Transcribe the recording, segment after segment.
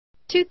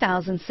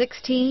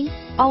2016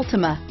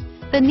 Altima.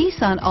 The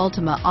Nissan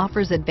Altima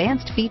offers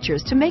advanced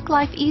features to make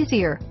life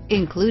easier,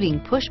 including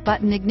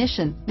push-button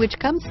ignition, which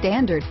comes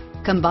standard.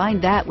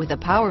 Combine that with a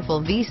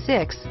powerful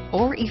V6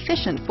 or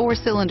efficient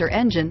 4-cylinder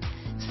engine,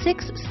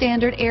 6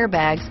 standard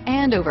airbags,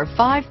 and over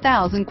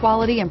 5,000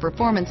 quality and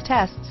performance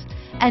tests,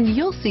 and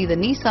you'll see the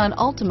Nissan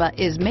Altima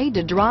is made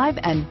to drive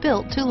and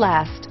built to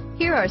last.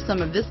 Here are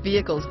some of this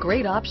vehicle's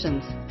great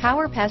options: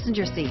 power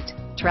passenger seat,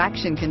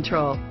 traction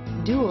control,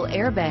 dual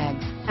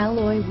airbags,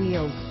 alloy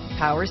wheels,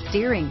 power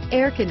steering,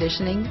 air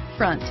conditioning,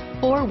 front,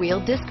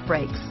 4-wheel disc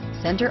brakes,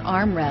 center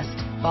armrest,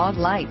 fog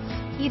lights,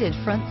 heated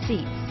front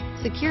seats,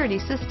 security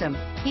system,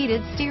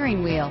 heated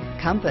steering wheel,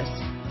 compass,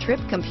 trip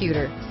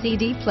computer,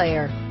 CD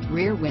player,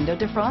 rear window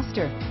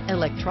defroster,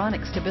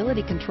 electronic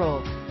stability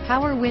control,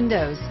 power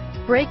windows,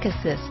 brake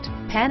assist,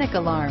 panic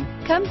alarm.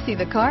 Come see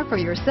the car for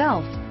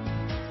yourself.